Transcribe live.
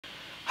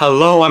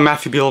Hello, I'm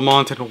Matthew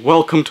Bielmont and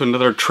welcome to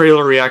another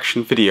trailer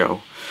reaction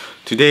video.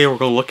 Today we're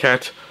going to look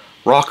at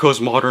Rocko's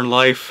Modern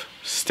Life,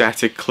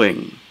 Static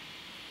Cling.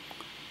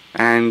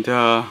 And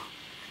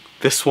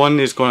this one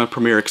is going to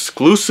premiere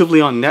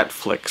exclusively on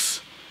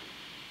Netflix.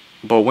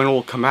 But when it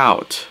will come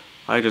out?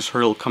 I just heard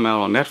it'll come out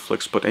on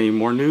Netflix, but any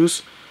more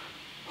news?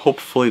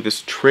 Hopefully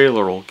this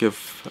trailer will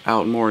give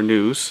out more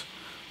news.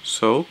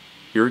 So,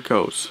 here it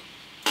goes.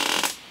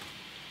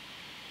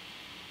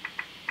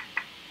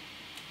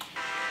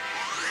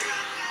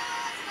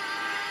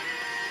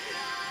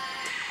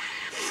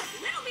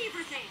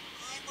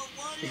 I'm a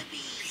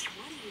wallaby.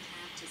 What do you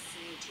have to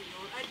say to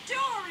your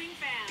adoring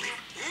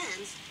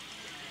fans?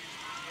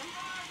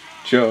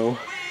 Joe.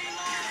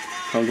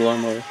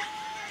 Conglomero.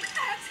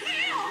 That's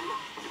him!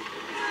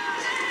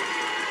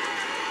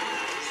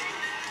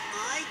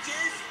 I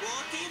just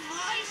wanted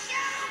my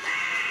show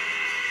back.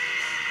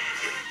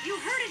 You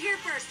heard it here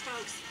first,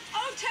 folks.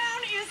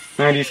 O-Town is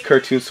 90s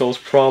cartoon solves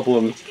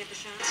problem. Did you get the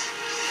shot?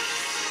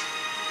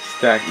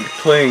 Static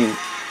Cling.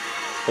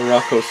 The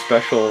Rocko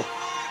special.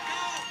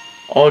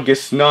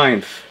 August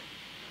 9th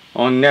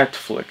on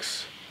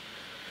Netflix.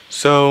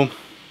 So,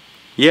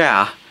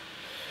 yeah.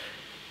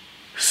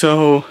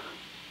 So,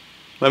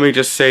 let me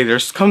just say,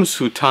 there's comes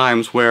to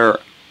times where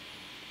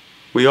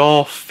we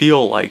all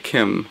feel like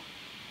him.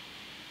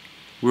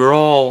 We're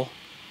all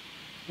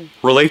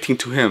relating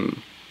to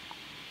him.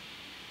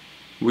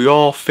 We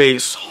all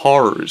face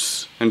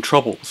horrors and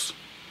troubles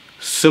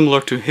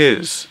similar to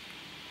his,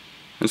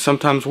 and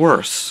sometimes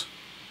worse.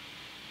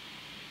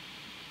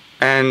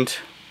 And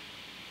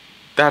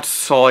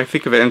that's all I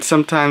think of it. And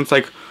sometimes,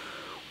 like,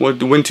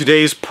 when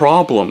today's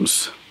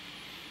problems,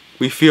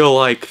 we feel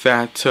like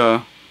that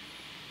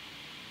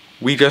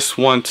we just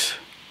want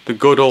the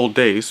good old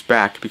days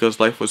back because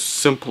life was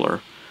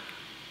simpler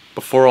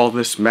before all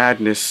this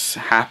madness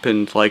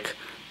happened, like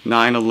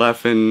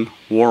 9/11,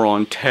 war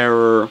on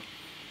terror,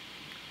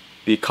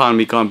 the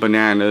economy gone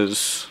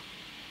bananas,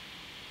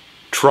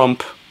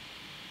 Trump,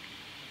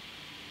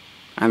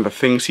 and the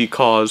things he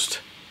caused.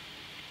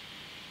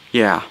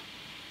 Yeah.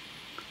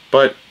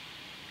 But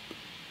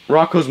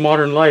Rocko's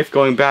Modern Life,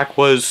 going back,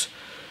 was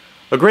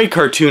a great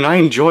cartoon. I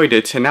enjoyed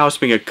it, and now it's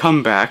making a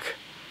comeback.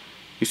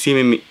 You've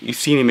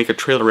seen me make a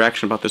trailer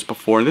reaction about this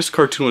before, and this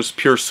cartoon was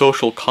pure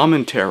social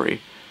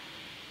commentary.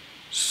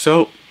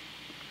 So,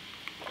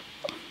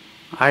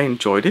 I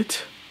enjoyed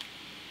it.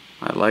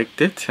 I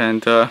liked it,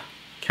 and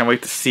can't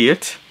wait to see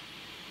it.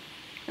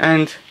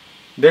 And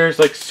there's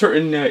like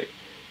certain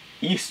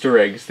Easter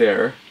eggs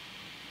there,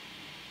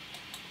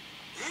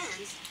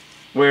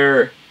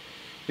 where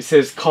it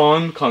says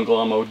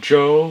Conglomero,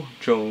 Joe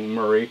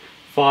Murray,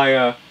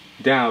 Fia,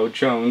 Dow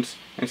Jones,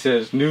 and it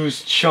says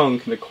News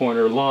Chunk in the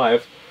corner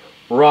live,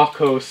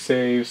 Rocko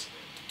saves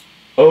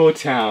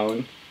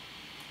O-Town,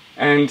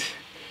 and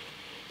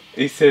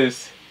it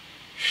says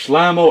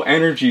Shlamo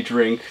energy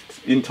drink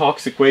in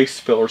toxic waste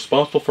spill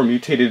responsible for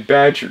mutated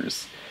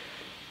badgers.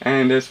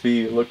 And as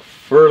we look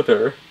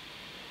further,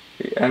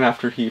 and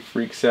after he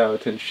freaks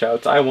out and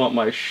shouts, "I want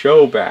my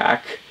show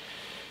back,"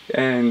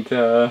 and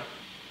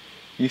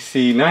you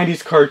see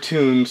 90s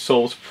cartoon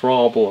solves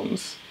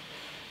problems,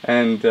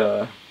 and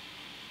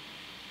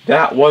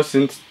that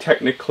wasn't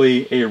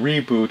technically a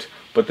reboot,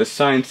 but the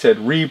sign said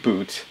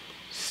reboot,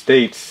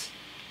 states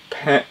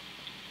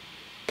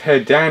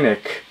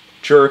pedantic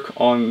jerk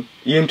on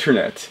the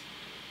internet.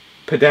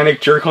 Pedantic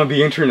jerk on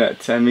the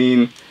internet. I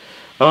mean,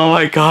 oh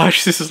my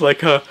gosh, this is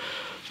like a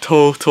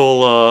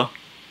total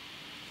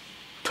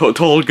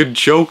good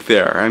joke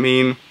there. I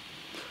mean,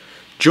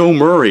 Joe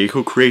Murray,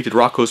 who created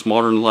Rocko's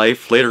Modern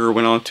Life, later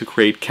went on to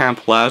create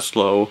Camp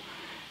Lazlo,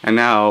 and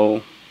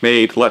now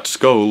made Let's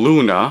Go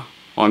Luna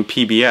on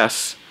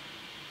PBS.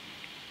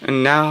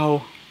 And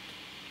now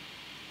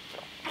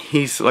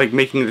he's like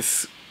making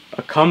this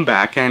a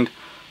comeback, and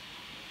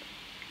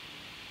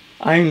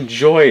I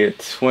enjoy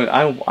it.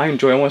 I want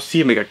to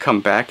see him make a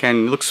comeback,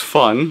 and it looks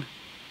fun.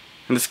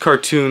 And this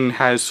cartoon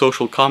has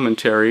social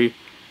commentary,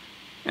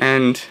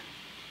 and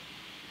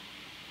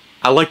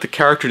I like the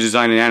character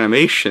design and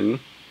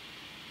animation.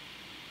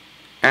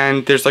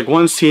 And there's like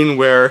one scene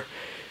where,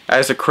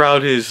 as the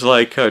crowd is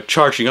like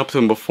charging up to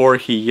him before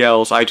he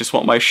yells, "I just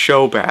want my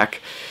show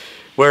back,"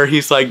 where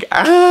he's like,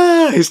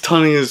 ah, his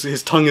tongue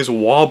is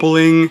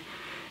wobbling,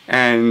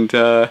 and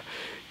the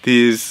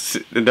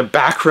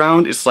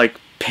background is like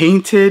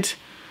painted,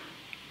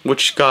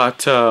 which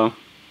got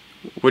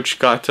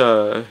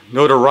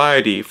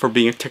notoriety for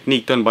being a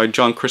technique done by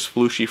John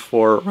Kricfalusi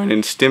for Ren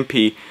and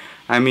Stimpy.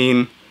 I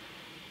mean,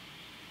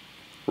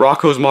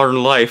 Rocko's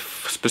Modern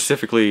Life,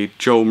 specifically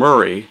Joe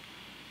Murray,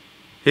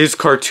 his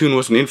cartoon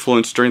was an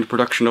influence during the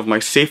production of my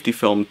safety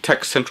film,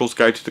 Tech Central's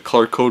Guide to the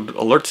Color Code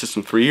Alert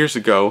System 3 years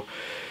ago,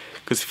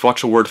 because if you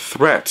watch the word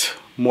threat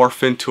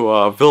morph into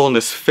a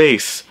villainous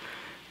face,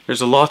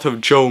 there's a lot of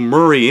Joe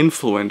Murray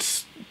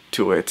influence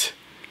to it.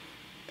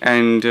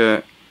 And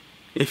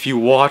if you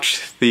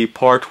watch the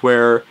part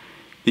where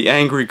the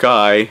angry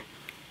guy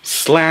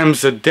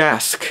slams a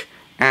desk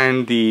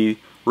and the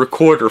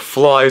recorder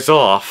flies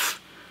off,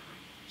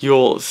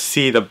 you'll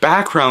see the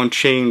background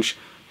change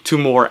to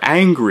more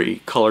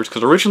angry colors,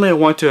 because originally I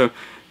want to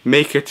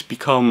make it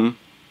become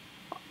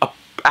a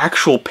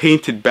actual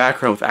painted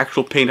background with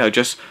actual paint. I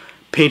just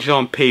paint it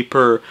on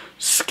paper,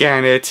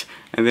 scan it,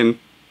 and then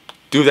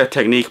do that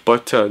technique,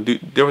 but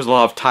there was a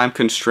lot of time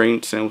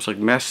constraints and it was like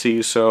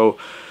messy, so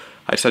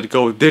I decided to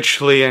go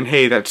digitally, and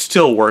hey, that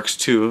still works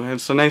too. And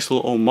it's a nice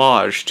little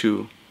homage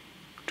to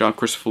John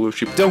Christopher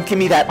Lucci. Don't give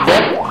me that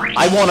lip.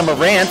 I want a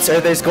rant, or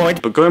there's going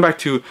to... But going back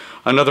to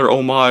another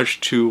homage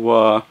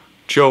to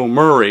Joe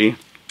Murray,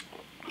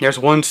 there's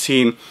one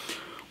scene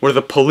where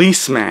the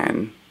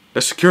policeman,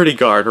 the security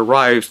guard,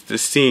 arrives at the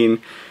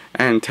scene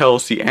and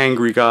tells the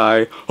angry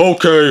guy,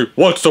 "Okay,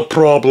 what's the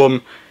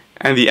problem?"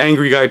 And the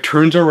angry guy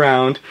turns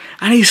around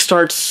and he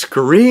starts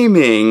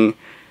screaming.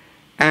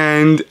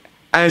 And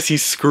as he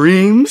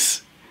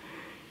screams,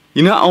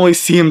 you not only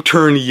see him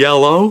turn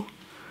yellow,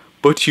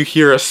 but you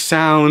hear a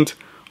sound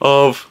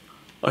of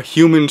a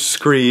human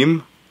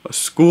scream, a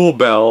school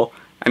bell,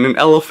 and an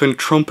elephant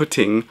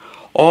trumpeting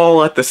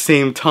all at the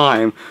same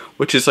time,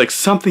 which is like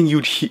something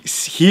you'd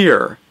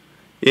hear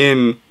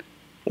in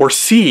or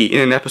see in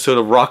an episode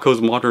of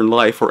Rocko's Modern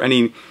Life or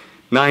any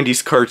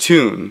 90s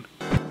cartoon.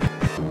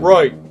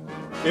 Right.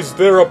 Is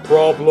there a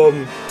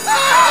problem?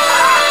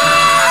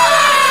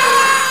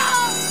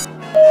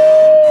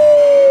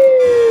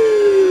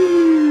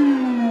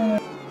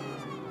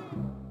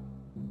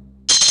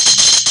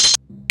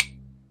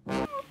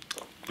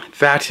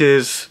 That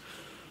is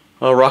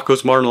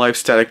Rocko's Modern Life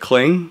Static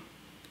Cling.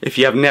 If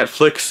you have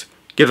Netflix,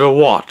 give it a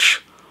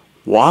watch.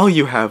 While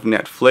you have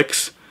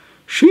Netflix,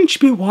 shouldn't you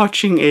be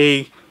watching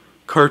a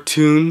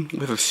cartoon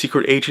with a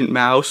secret agent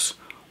mouse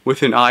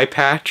with an eye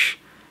patch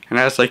and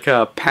has like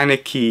a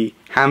panicky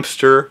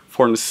hamster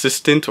for an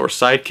assistant or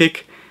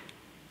sidekick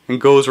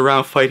and goes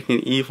around fighting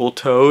an evil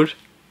toad?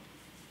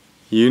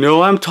 You know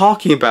what I'm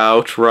talking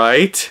about,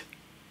 right?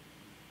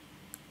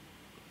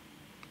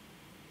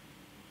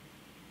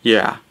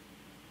 Yeah.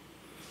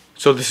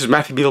 So this is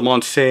Matthew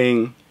Bielmont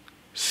saying,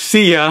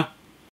 see ya!